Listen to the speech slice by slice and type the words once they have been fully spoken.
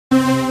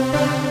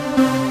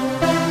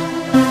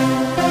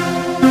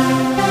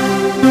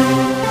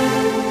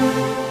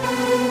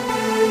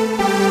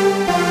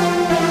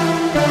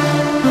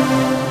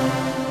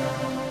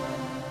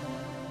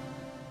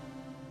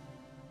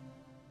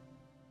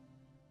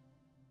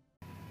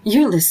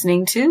You're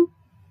listening to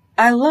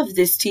I Love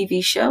This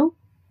TV Show,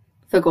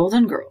 The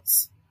Golden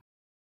Girls.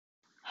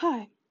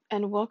 Hi,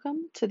 and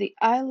welcome to the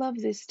I Love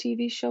This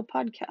TV Show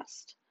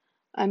podcast.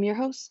 I'm your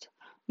host,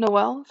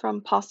 Noelle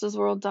from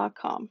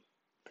pastasworld.com.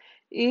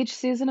 Each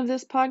season of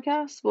this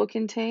podcast will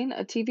contain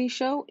a TV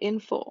show in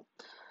full.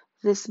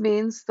 This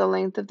means the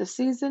length of the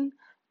season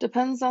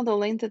depends on the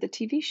length of the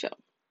TV show.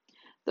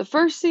 The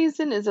first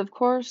season is, of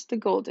course, The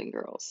Golden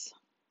Girls.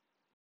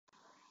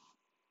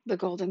 The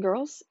Golden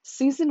Girls,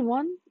 Season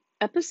 1,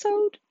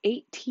 Episode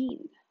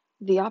 18,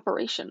 The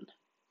Operation.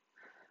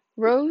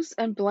 Rose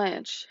and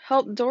Blanche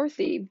help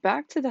Dorothy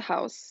back to the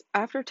house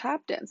after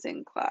tap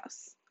dancing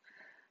class.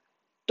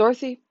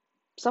 Dorothy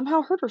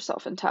somehow hurt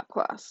herself in tap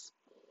class.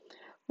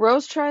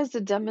 Rose tries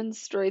to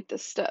demonstrate the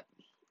step.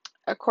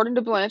 According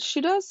to Blanche, she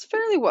does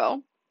fairly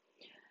well.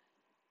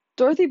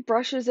 Dorothy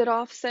brushes it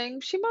off, saying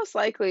she most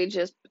likely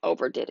just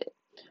overdid it.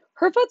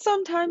 Her foot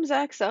sometimes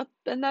acts up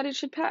and that it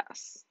should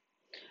pass.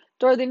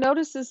 Dorothy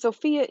notices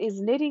Sophia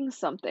is knitting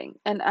something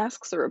and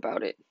asks her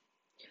about it.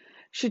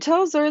 She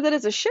tells her that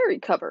it's a sherry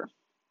cover.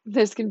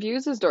 This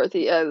confuses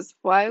Dorothy, as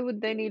why would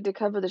they need to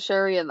cover the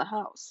sherry in the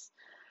house?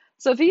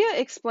 Sophia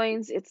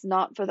explains it's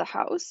not for the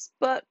house,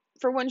 but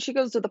for when she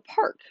goes to the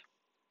park.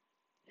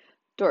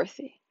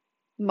 Dorothy: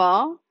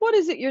 Ma, what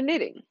is it you're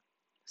knitting?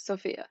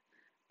 Sophia: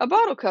 a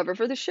bottle cover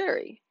for the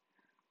sherry.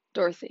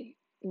 Dorothy: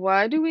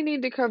 why do we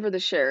need to cover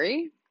the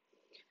sherry?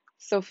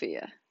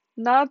 Sophia: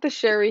 not the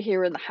sherry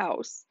here in the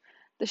house.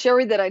 The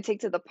sherry that I take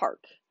to the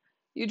park.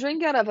 You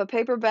drink out of a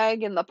paper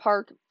bag in the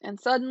park, and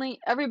suddenly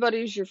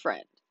everybody's your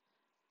friend.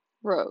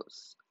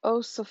 Rose: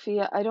 oh,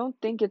 Sophia, I don't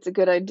think it's a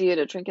good idea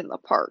to drink in the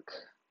park.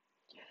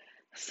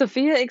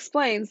 Sophia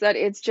explains that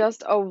it's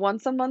just a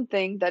once-a-month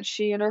thing that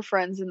she and her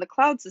friends in the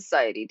Cloud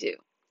Society do.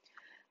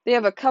 They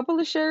have a couple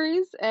of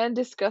sherries and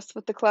discuss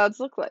what the clouds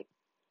look like.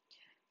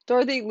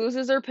 Dorothy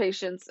loses her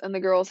patience and the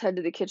girls head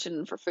to the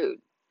kitchen for food.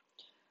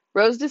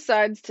 Rose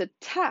decides to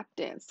tap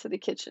dance to the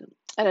kitchen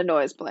and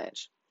annoys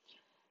Blanche.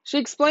 She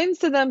explains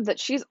to them that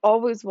she's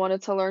always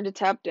wanted to learn to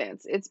tap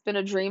dance. It's been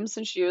a dream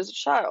since she was a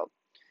child.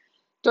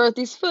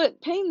 Dorothy's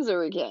foot pains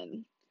her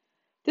again.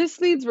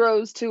 This leads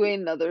Rose to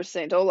another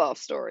St. Olaf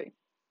story.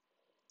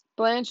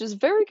 Blanche is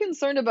very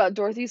concerned about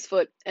Dorothy's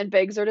foot and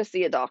begs her to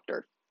see a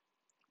doctor.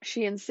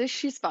 She insists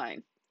she's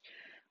fine.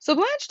 So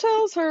Blanche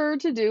tells her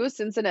to do a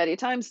Cincinnati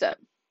time step.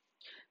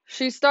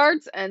 She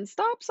starts and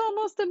stops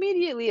almost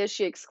immediately as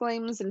she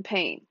exclaims in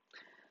pain.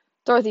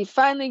 Dorothy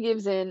finally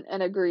gives in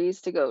and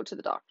agrees to go to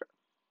the doctor.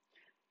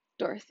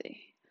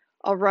 Dorothy: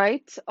 all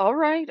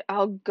right,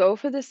 I'll go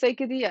for the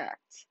sake of the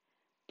act.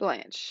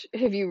 Blanche: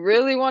 if you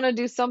really want to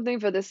do something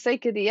for the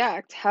sake of the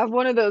act, have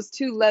one of those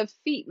two left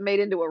feet made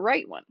into a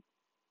right one.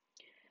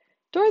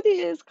 Dorothy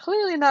is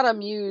clearly not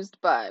amused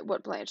by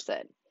what Blanche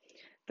said.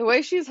 The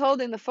way she's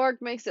holding the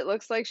fork makes it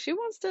look like she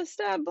wants to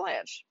stab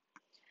Blanche.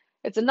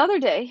 It's another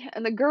day,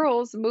 and the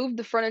girls move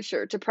the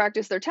furniture to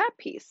practice their tap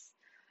piece.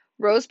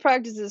 Rose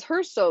practices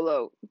her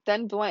solo,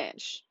 then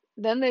Blanche.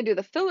 Then they do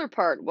the filler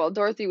part while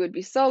Dorothy would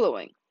be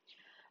soloing.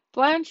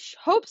 Blanche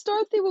hopes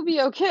Dorothy will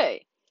be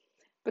okay,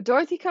 but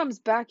Dorothy comes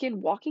back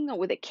in walking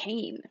with a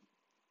cane.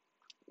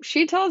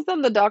 She tells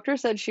them the doctor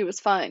said she was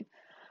fine,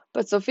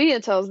 but Sophia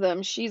tells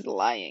them she's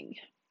lying.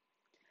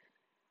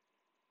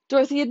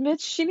 Dorothy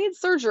admits she needs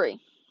surgery.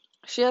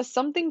 She has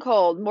something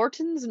called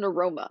Morton's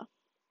neuroma.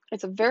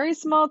 It's a very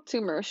small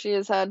tumor she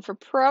has had for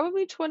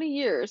probably 20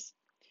 years.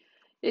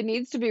 It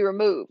needs to be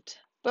removed,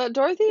 but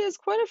Dorothy is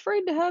quite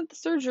afraid to have the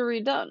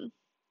surgery done.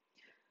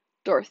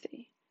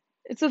 Dorothy: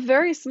 it's a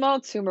very small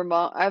tumor,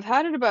 Ma. I've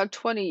had it about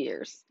 20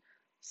 years.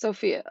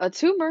 Sophia: a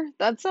tumor?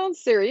 That sounds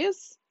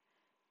serious.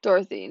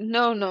 Dorothy: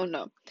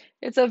 no.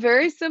 It's a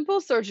very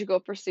simple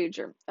surgical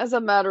procedure. As a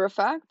matter of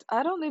fact,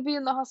 I'd only be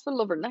in the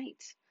hospital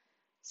overnight.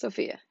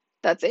 Sophia: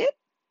 that's it?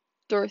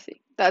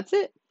 Dorothy: that's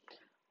it.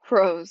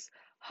 Rose: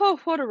 oh,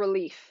 what a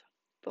relief.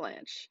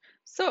 Blanche: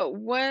 so,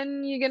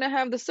 when you gonna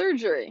have the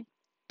surgery?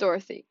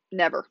 Dorothy: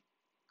 never.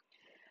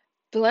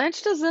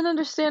 Blanche doesn't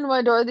understand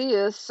why Dorothy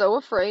is so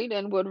afraid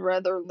and would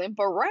rather limp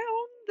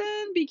around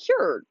than be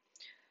cured.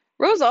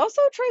 Rose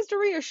also tries to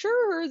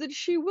reassure her that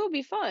she will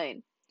be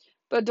fine,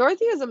 but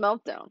Dorothy has a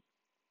meltdown.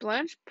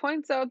 Blanche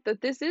points out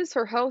that this is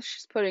her health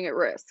she's putting at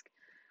risk.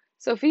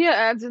 Sophia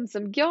adds in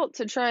some guilt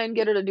to try and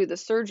get her to do the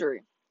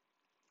surgery.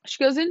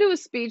 She goes into a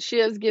speech she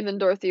has given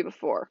Dorothy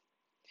before.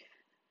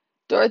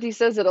 Dorothy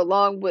says it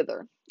along with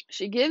her.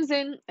 She gives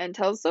in and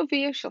tells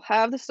Sophia she'll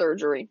have the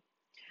surgery.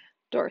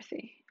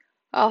 Dorothy: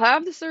 I'll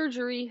have the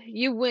surgery,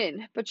 you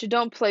win, but you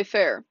don't play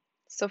fair.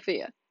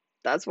 Sophia: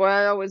 that's why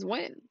I always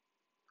win.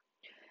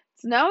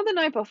 It's now the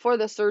night before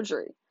the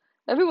surgery.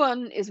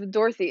 Everyone is with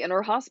Dorothy in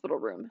her hospital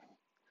room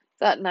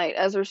that night,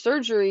 as her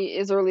surgery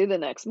is early the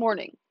next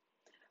morning.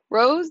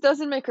 Rose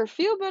doesn't make her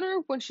feel better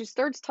when she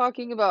starts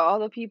talking about all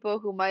the people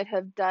who might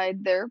have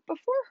died there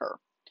before her.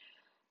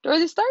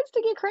 Dorothy starts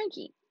to get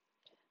cranky.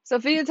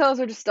 Sophia tells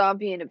her to stop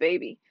being a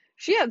baby.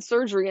 She had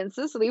surgery in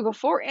Sicily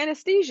before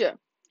anesthesia.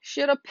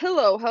 She had a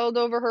pillow held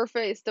over her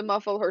face to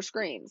muffle her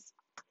screams.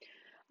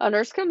 A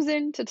nurse comes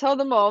in to tell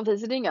them all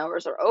visiting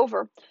hours are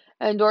over,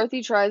 and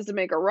Dorothy tries to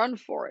make a run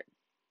for it.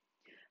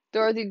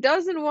 Dorothy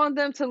doesn't want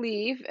them to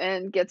leave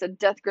and gets a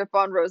death grip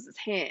on Rose's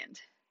hand.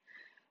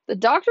 The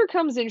doctor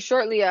comes in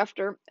shortly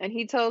after, and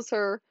he tells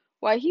her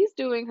why he's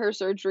doing her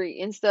surgery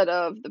instead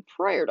of the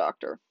prior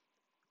doctor.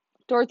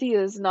 Dorothy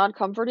is not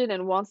comforted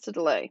and wants to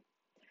delay.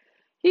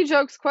 He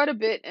jokes quite a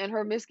bit, and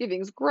her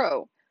misgivings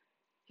grow.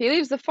 He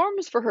leaves the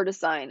forms for her to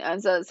sign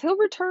and says he'll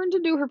return to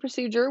do her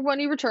procedure when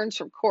he returns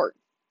from court.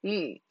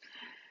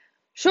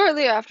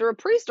 Shortly after, a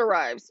priest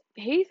arrives.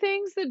 He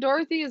thinks that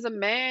Dorothy is a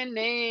man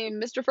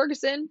named Mr.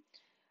 Ferguson,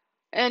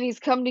 and he's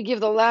come to give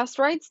the last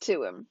rites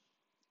to him.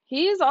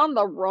 He is on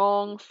the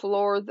wrong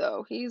floor,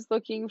 though. He's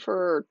looking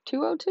for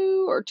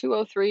 202 or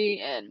 203,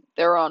 and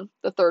they're on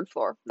the third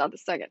floor, not the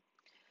second.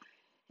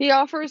 He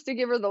offers to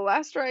give her the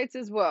last rites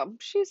as well.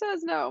 She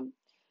says no.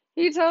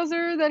 He tells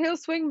her that he'll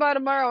swing by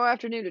tomorrow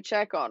afternoon to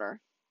check on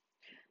her.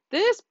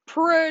 This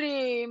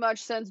pretty much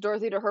sends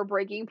Dorothy to her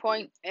breaking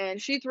point,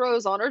 and she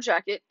throws on her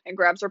jacket and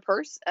grabs her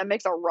purse and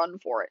makes a run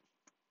for it.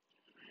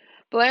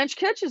 Blanche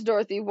catches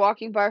Dorothy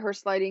walking by her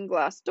sliding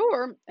glass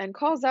door and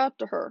calls out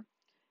to her.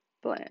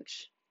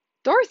 Blanche.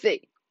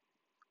 Dorothy!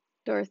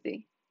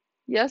 Dorothy.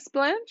 Yes,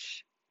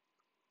 Blanche?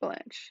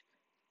 Blanche.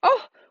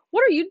 Oh,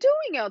 what are you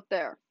doing out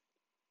there?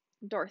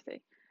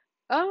 Dorothy.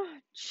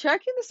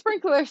 Checking the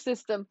sprinkler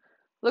system.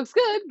 Looks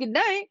good. Good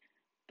night.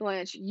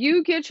 Blanche,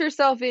 you get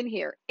yourself in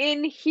here.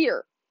 In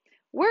here.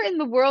 Where in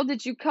the world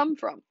did you come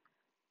from?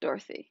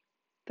 Dorothy.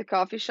 The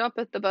coffee shop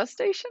at the bus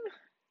station?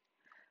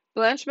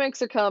 Blanche makes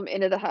her come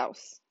into the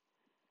house.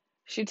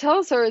 She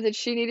tells her that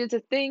she needed to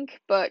think,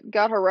 but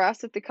got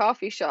harassed at the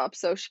coffee shop,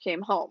 so she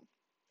came home.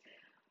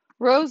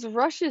 Rose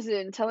rushes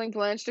in, telling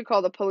Blanche to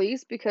call the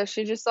police because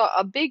she just saw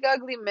a big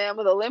ugly man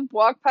with a limp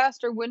walk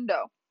past her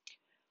window.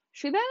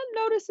 She then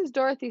notices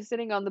Dorothy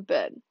sitting on the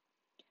bed.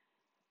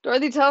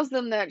 Dorothy tells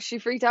them that she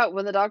freaked out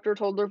when the doctor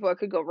told her what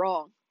could go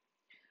wrong.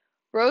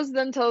 Rose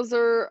then tells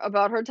her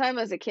about her time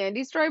as a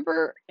candy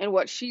striper and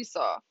what she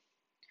saw.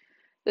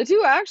 The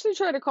two actually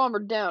try to calm her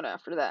down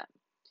after that.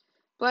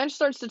 Blanche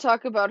starts to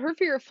talk about her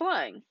fear of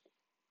flying.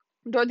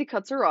 Dorothy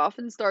cuts her off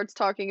and starts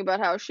talking about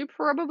how she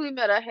probably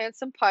met a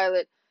handsome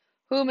pilot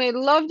who made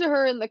love to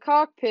her in the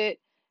cockpit,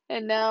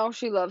 and now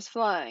she loves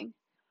flying.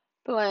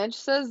 Blanche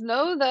says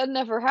no, that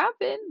never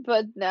happened,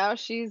 but now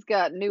she's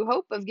got new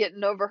hope of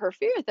getting over her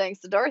fear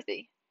thanks to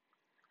Dorothy.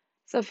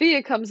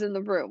 Sophia comes in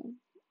the room.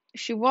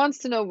 She wants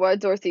to know why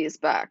Dorothy is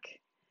back.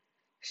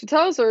 She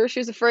tells her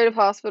she's afraid of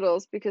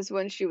hospitals because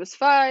when she was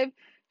 5,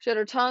 she had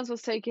her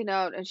tonsils taken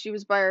out and she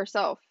was by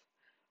herself.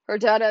 Her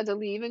dad had to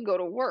leave and go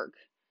to work.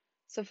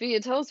 Sophia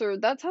tells her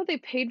that's how they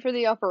paid for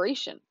the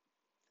operation.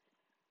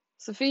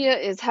 Sophia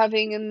is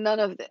having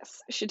none of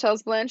this. She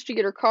tells Blanche to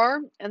get her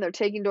car, and they're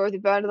taking Dorothy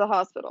back to the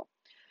hospital.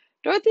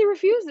 Dorothy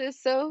refuses,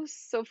 so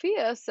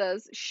Sophia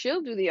says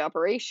she'll do the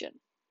operation.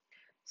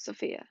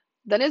 Sophia.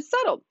 Then it's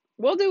settled.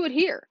 We'll do it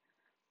here.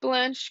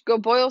 Blanche, go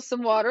boil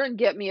some water and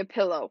get me a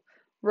pillow.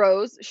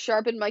 Rose,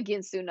 sharpen my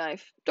Ginsu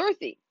knife.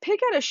 Dorothy,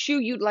 pick out a shoe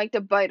you'd like to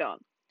bite on.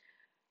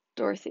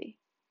 Dorothy.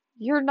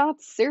 You're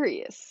not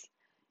serious.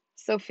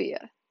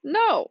 Sophia.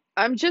 No,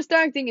 I'm just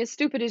acting as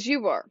stupid as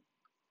you are.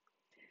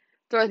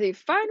 Dorothy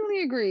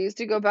finally agrees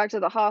to go back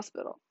to the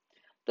hospital.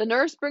 The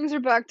nurse brings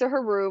her back to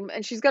her room,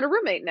 and she's got a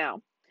roommate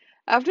now.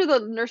 After the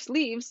nurse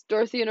leaves,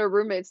 Dorothy and her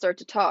roommate start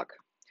to talk.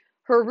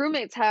 Her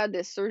roommate's had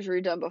this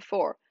surgery done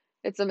before.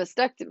 It's a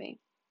mastectomy.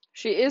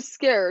 She is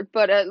scared,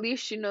 but at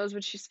least she knows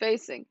what she's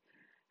facing.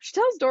 She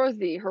tells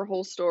Dorothy her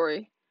whole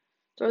story.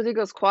 Dorothy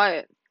goes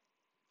quiet.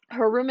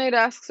 Her roommate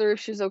asks her if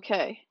she's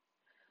okay.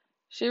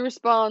 She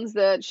responds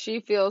that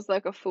she feels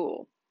like a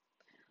fool.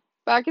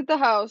 Back at the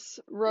house,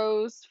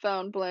 Rose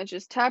found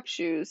Blanche's tap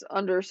shoes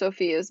under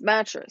Sophia's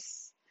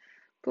mattress.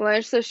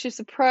 Blanche says she's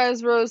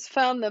surprised Rose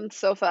found them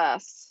so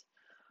fast.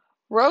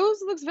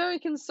 Rose looks very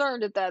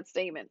concerned at that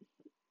statement.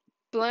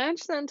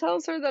 Blanche then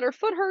tells her that her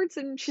foot hurts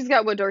and she's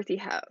got what Dorothy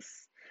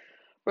has.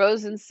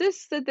 Rose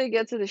insists that they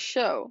get to the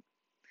show.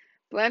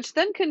 Blanche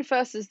then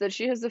confesses that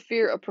she has a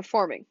fear of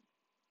performing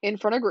in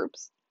front of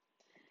groups.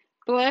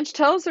 Blanche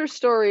tells her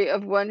story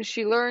of when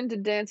she learned to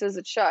dance as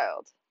a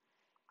child.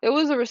 It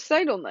was a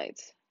recital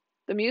night.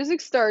 The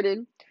music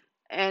started,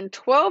 and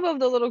 12 of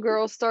the little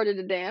girls started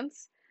to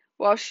dance,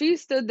 while she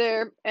stood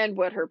there and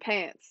wet her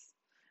pants.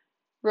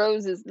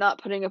 Rose is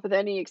not putting up with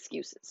any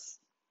excuses.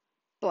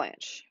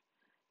 Blanche.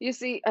 You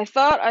see, I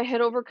thought I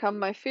had overcome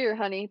my fear,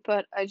 honey,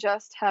 but I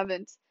just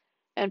haven't,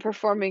 and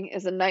performing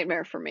is a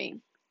nightmare for me.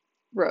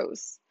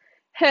 Rose.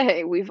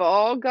 Hey, we've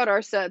all got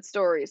our sad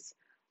stories.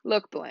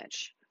 Look,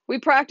 Blanche, we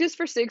practiced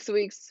for 6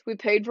 weeks. We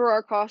paid for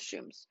our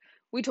costumes.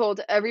 We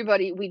told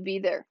everybody we'd be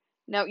there.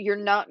 Now you're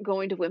not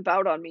going to wimp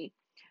out on me.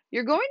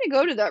 You're going to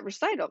go to that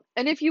recital,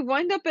 and if you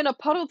wind up in a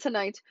puddle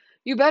tonight,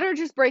 you better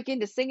just break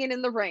into singing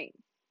in the rain.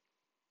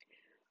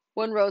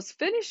 When Rose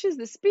finishes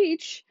the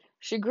speech,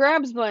 she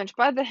grabs Blanche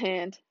by the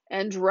hand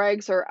and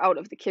drags her out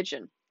of the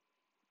kitchen.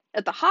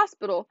 At the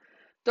hospital,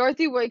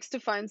 Dorothy wakes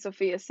to find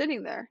Sophia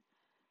sitting there.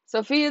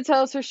 Sophia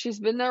tells her she's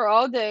been there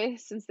all day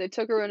since they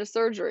took her into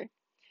surgery.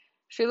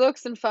 She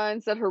looks and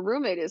finds that her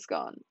roommate is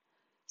gone.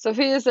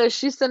 Sophia says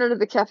she sent her to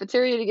the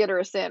cafeteria to get her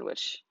a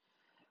sandwich.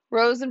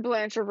 Rose and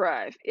Blanche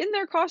arrive, in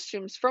their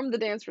costumes from the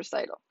dance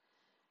recital.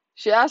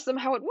 She asks them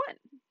how it went.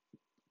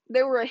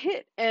 They were a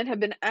hit and have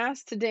been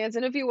asked to dance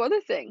and a few other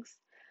things.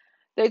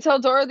 They tell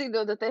Dorothy,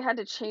 though, that they had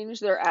to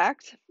change their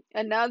act,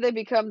 and now they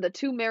become the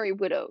two merry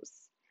widows.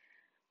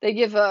 They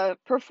give a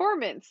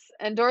performance,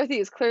 and Dorothy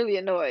is clearly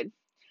annoyed.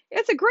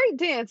 It's a great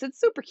dance, it's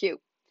super cute.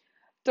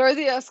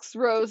 Dorothy asks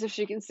Rose if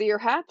she can see her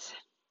hat.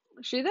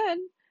 She then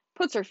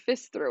puts her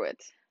fist through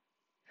it.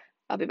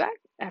 I'll be back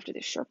after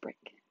this short break.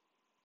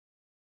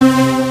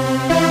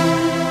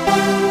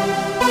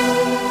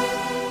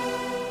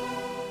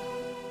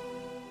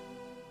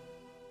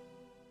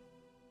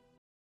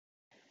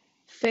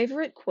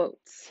 Favorite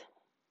quotes.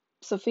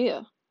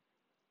 Sophia.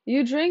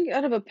 You drink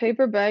out of a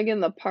paper bag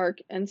in the park,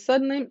 and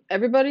suddenly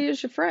everybody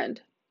is your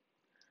friend.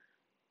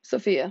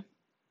 Sophia.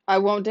 I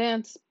won't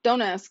dance.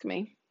 Don't ask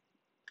me.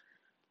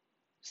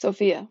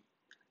 Sophia.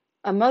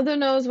 A mother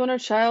knows when her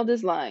child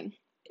is lying.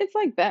 It's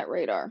like bat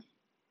radar.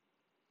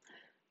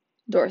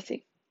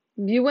 Dorothy.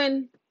 You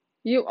win.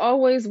 You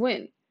always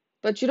win.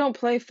 But you don't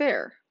play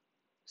fair.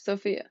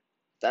 Sophia.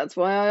 That's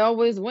why I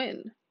always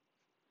win.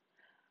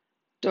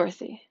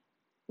 Dorothy.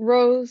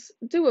 Rose,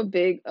 do a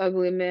big,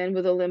 ugly man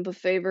with a limp a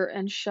favor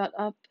and shut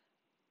up.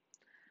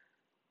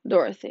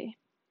 Dorothy.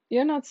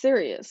 You're not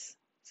serious.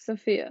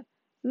 Sophia.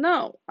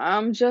 No,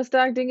 I'm just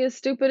acting as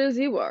stupid as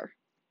you are.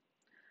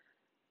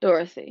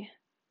 Dorothy.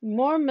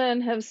 More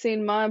men have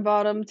seen my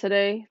bottom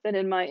today than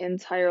in my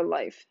entire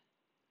life.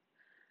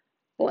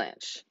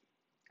 Blanche.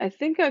 I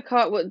think I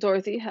caught what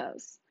Dorothy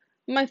has.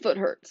 My foot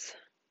hurts.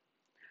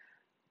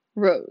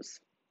 Rose.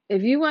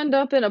 If you end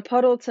up in a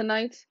puddle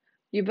tonight,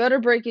 you better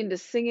break into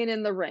singing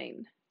in the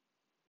rain.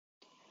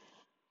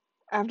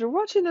 After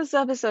watching this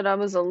episode, I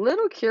was a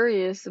little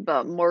curious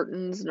about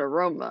Morton's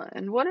neuroma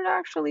and what it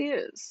actually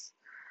is.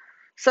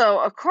 So,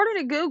 according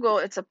to Google,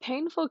 it's a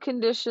painful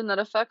condition that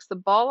affects the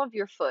ball of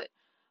your foot,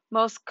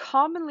 most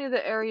commonly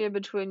the area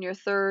between your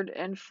third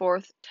and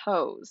fourth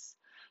toes.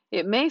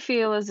 It may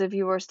feel as if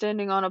you are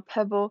standing on a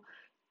pebble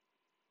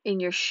in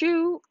your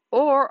shoe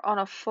or on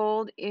a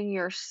fold in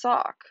your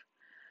sock.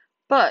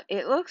 But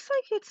it looks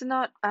like it's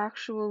not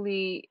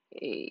actually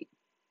a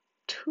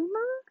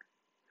tumor?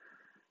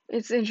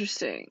 It's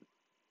interesting.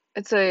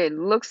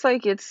 Looks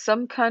like it's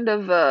some kind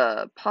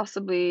of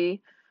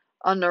possibly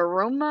a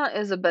neuroma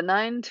is a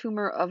benign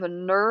tumor of a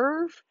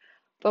nerve,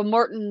 but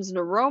Morton's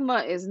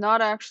neuroma is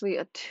not actually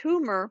a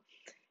tumor.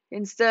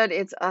 Instead,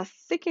 it's a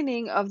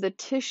thickening of the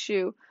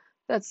tissue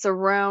that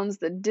surrounds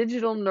the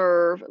digital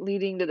nerve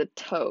leading to the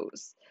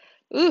toes.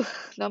 Ugh,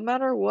 no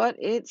matter what,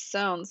 it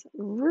sounds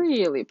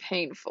really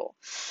painful.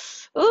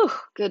 Ugh,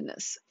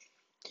 goodness.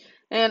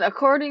 And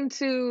according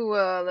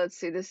to, let's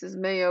see, this is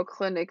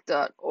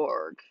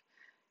mayoclinic.org.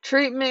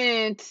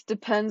 Treatment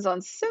depends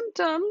on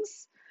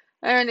symptoms,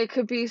 and it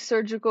could be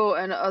surgical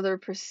and other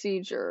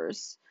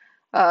procedures.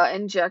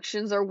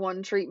 Injections are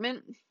one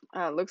treatment.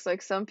 Looks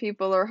like some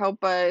people are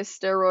helped by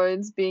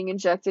steroids being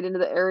injected into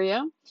the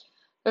area.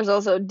 There's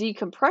also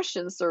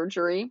decompression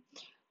surgery,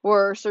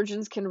 where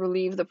surgeons can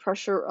relieve the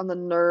pressure on the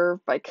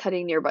nerve by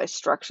cutting nearby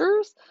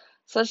structures,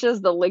 such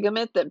as the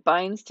ligament that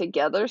binds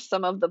together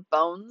some of the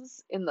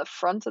bones in the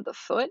front of the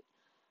foot.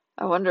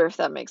 I wonder if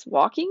that makes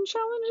walking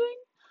challenging.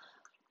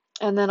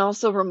 And then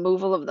also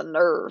removal of the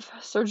nerve.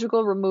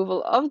 Surgical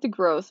removal of the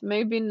growth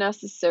may be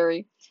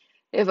necessary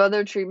if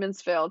other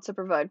treatments fail to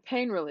provide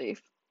pain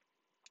relief.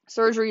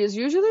 Surgery is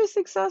usually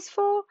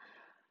successful,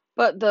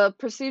 but the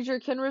procedure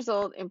can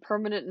result in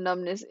permanent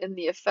numbness in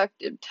the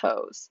affected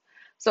toes.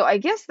 So I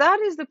guess that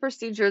is the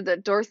procedure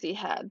that Dorothy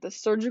had, the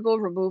surgical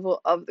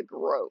removal of the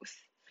growth.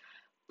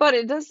 But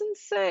it doesn't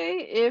say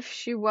if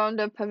she wound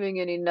up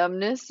having any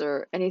numbness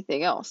or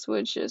anything else,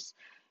 which is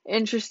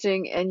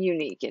interesting and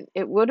unique. And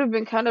it would have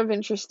been kind of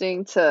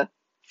interesting to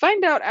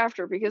find out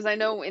after, because I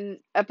know in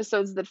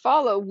episodes that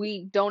follow,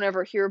 we don't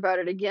ever hear about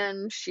it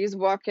again. She's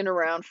walking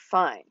around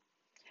fine.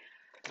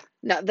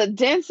 Now, the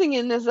dancing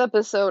in this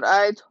episode,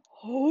 I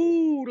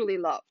totally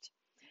loved.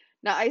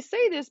 Now, I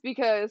say this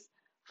because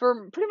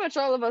for pretty much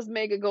all of us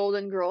Mega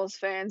Golden Girls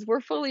fans,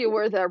 we're fully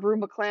aware that Rue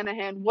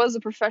McClanahan was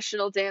a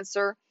professional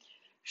dancer.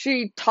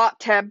 She taught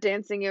tap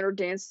dancing in her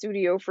dance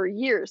studio for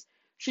years.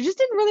 She just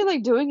didn't really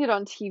like doing it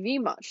on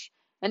TV much.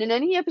 And in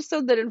any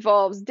episode that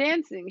involves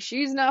dancing,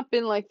 she's not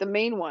been like the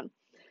main one.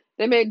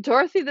 They made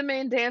Dorothy the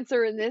main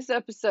dancer in this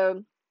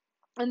episode.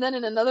 And then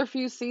in another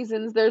few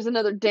seasons, there's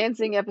another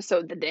dancing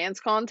episode, the dance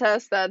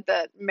contest,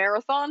 that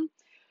marathon,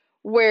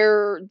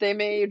 where they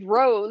made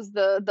Rose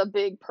the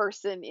big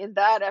person in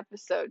that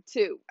episode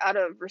too, out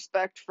of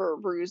respect for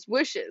Rue's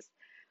wishes.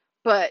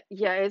 But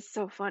yeah, it's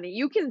so funny.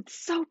 You can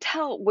so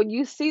tell when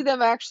you see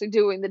them actually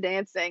doing the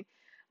dancing.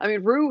 I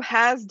mean, Rue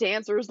has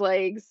dancer's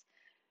legs.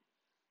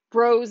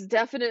 Rose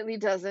definitely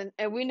doesn't.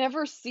 And we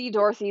never see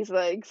Dorothy's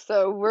legs.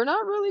 So we're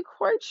not really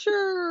quite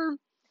sure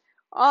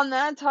on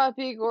that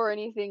topic or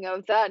anything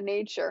of that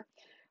nature.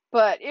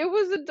 But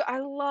I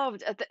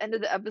loved at the end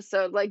of the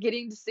episode, like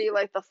getting to see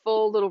like the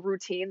full little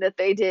routine that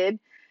they did.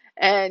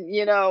 And,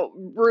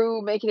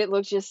 Rue making it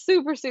look just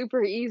super,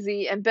 super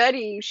easy. And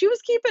Betty, she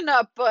was keeping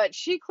up, but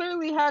she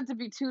clearly had to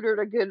be tutored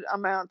a good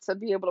amount to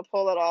be able to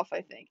pull it off,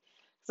 I think.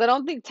 Because I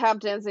don't think tap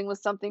dancing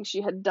was something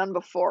she had done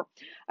before.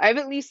 I've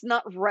at least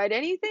not read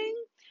anything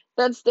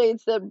that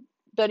states that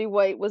Betty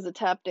White was a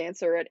tap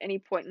dancer at any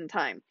point in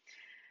time.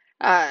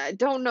 I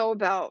don't know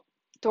about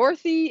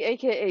Dorothy,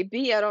 aka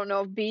B. I don't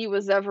know if B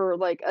was ever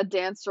like a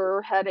dancer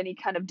or had any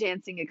kind of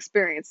dancing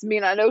experience. I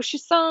mean, I know she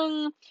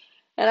sung,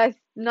 and I'm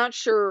not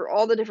sure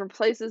all the different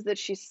places that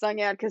she sung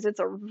at because it's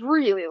a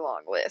really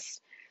long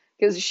list.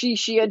 Because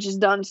she had just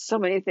done so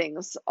many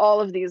things. All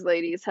of these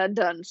ladies had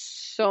done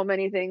so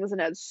many things and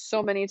had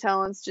so many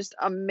talents. Just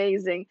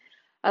amazing.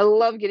 I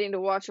love getting to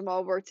watch them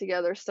all work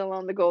together still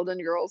on the Golden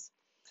Girls.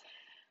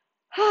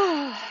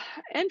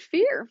 And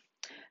fear.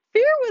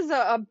 Fear was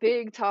a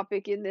big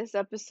topic in this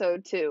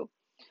episode, too.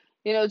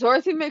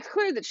 Dorothy makes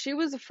clear that she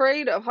was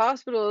afraid of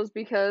hospitals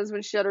because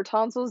when she had her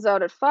tonsils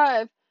out at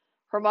 5,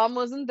 her mom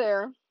wasn't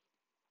there,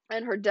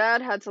 and her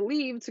dad had to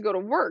leave to go to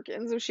work,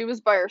 and so she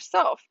was by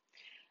herself.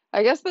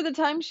 I guess by the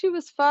time she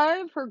was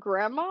 5, her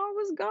grandma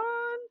was gone.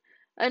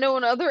 I know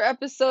in other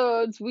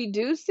episodes we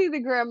do see the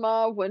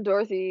grandma when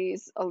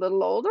Dorothy's a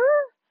little older.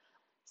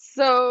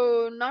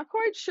 So, not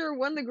quite sure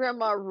when the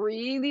grandma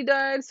really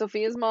died.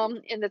 Sophia's mom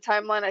in the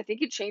timeline, I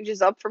think it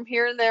changes up from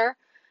here and there,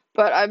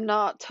 but I'm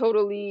not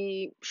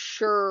totally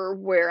sure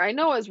where. I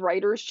know as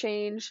writers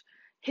change,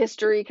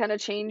 history kind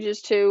of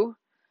changes too.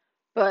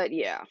 But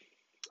yeah.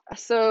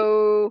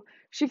 So,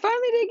 she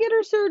finally did get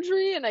her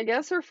surgery, and I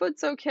guess her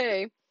foot's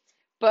okay.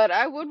 But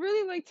I would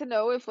really like to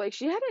know if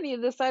she had any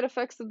of the side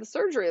effects of the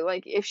surgery,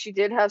 like if she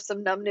did have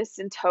some numbness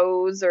in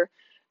toes or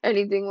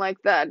anything like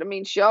that. I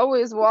mean, she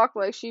always walked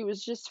like she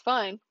was just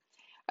fine.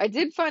 I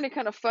did find it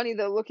kind of funny,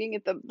 though, looking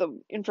at the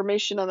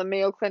information on the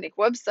Mayo Clinic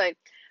website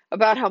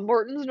about how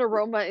Morton's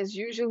neuroma is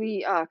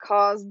usually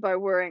caused by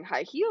wearing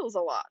high heels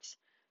a lot.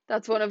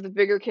 That's one of the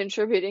bigger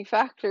contributing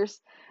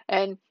factors.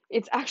 And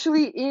it's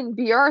actually in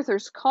B.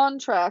 Arthur's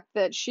contract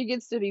that she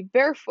gets to be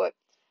barefoot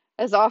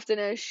as often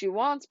as she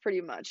wants,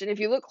 pretty much. And if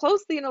you look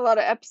closely in a lot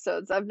of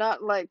episodes, I've not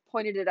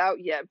pointed it out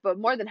yet, but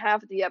more than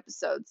half of the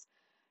episodes,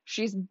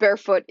 she's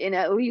barefoot in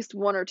at least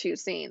one or two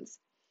scenes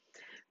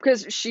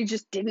because she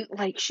just didn't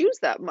like shoes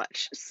that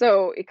much.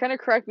 So it kind of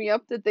cracked me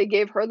up that they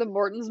gave her the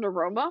Morton's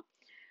neuroma,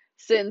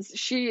 since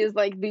she is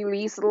the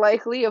least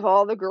likely of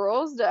all the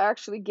girls to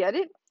actually get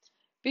it,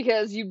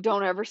 because you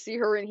don't ever see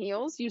her in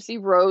heels. You see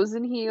Rose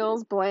in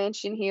heels,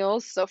 Blanche in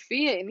heels,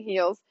 Sophia in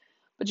heels,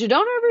 but you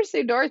don't ever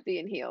see Dorothy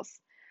in heels.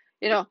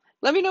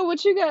 Let me know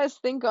what you guys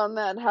think on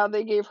that, how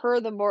they gave her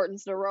the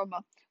Morton's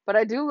neuroma. But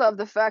I do love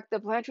the fact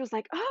that Blanche was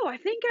like, oh, I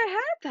think I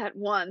had that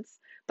once,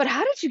 but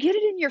how did you get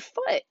it in your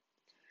foot?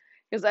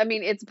 Because, I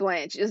mean, it's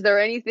Blanche. Is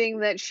there anything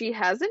that she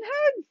hasn't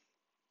had?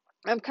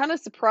 I'm kind of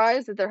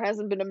surprised that there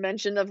hasn't been a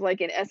mention of an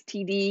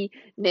STD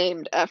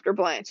named after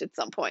Blanche at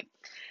some point.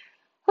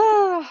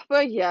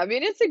 But yeah, I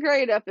mean, it's a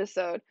great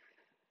episode.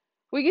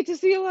 We get to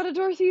see a lot of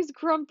Dorothy's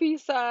grumpy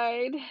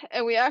side,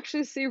 and we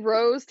actually see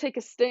Rose take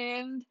a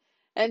stand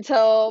and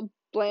tell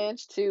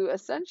Blanche to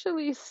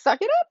essentially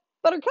suck it up,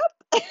 Buttercup.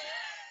 The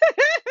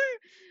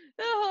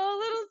whole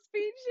little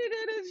speech she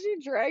did, and she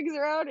drags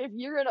her out. If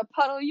you're in a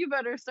puddle, you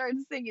better start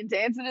singing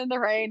Dancing in the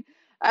Rain.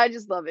 I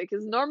just love it,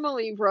 because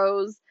normally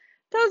Rose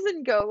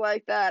doesn't go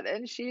like that,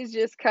 and she's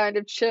just kind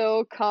of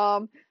chill,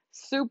 calm,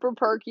 super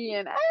perky,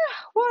 and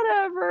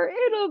whatever,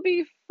 it'll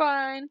be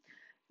fine.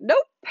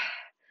 Nope.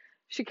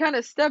 She kind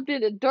of stepped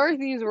into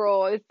Dorothy's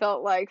role, it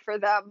felt like, for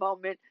that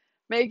moment,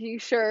 making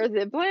sure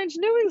that Blanche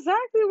knew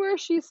exactly where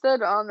she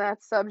stood on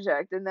that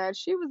subject, and that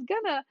she was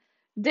gonna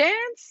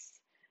dance,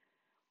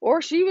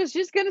 or she was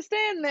just gonna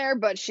stand there,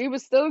 but she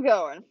was still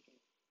going.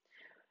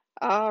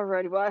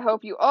 Alrighty, well, I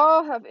hope you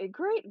all have a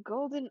great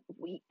golden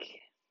week.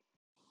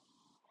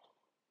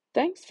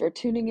 Thanks for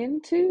tuning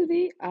in to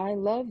the I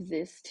Love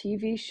This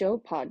TV Show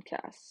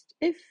podcast.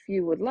 If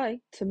you would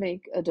like to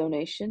make a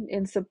donation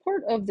in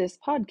support of this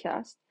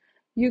podcast,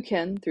 you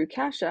can through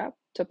Cash App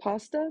to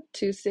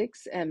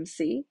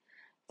Pasta26MC.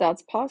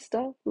 That's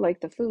pasta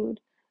like the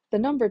food, the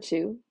number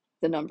 2,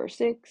 the number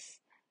 6,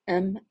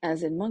 M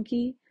as in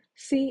monkey,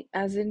 C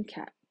as in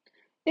cat.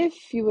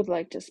 If you would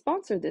like to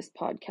sponsor this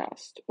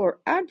podcast or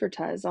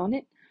advertise on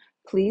it,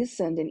 please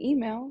send an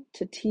email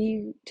to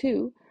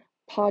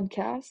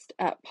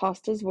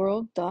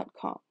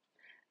podcast@pastasworld.com.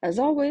 As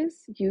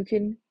always, you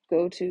can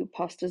go to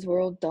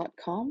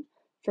pastasworld.com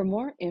for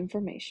more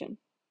information.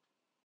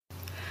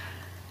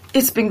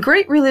 It's been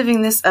great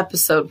reliving this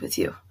episode with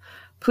you.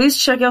 Please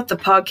check out the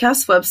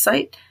podcast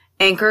website,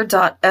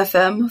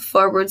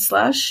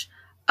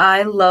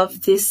 anchor.fm/I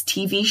Love This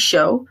TV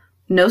Show,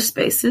 no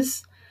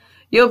spaces.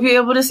 You'll be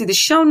able to see the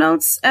show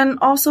notes and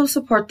also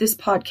support this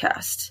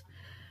podcast.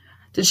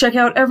 To check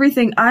out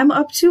everything I'm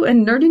up to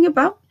and nerding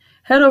about,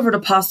 head over to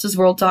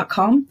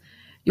pastasworld.com.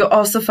 You'll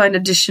also find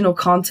additional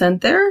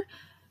content there.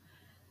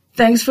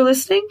 Thanks for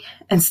listening,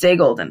 and stay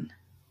golden.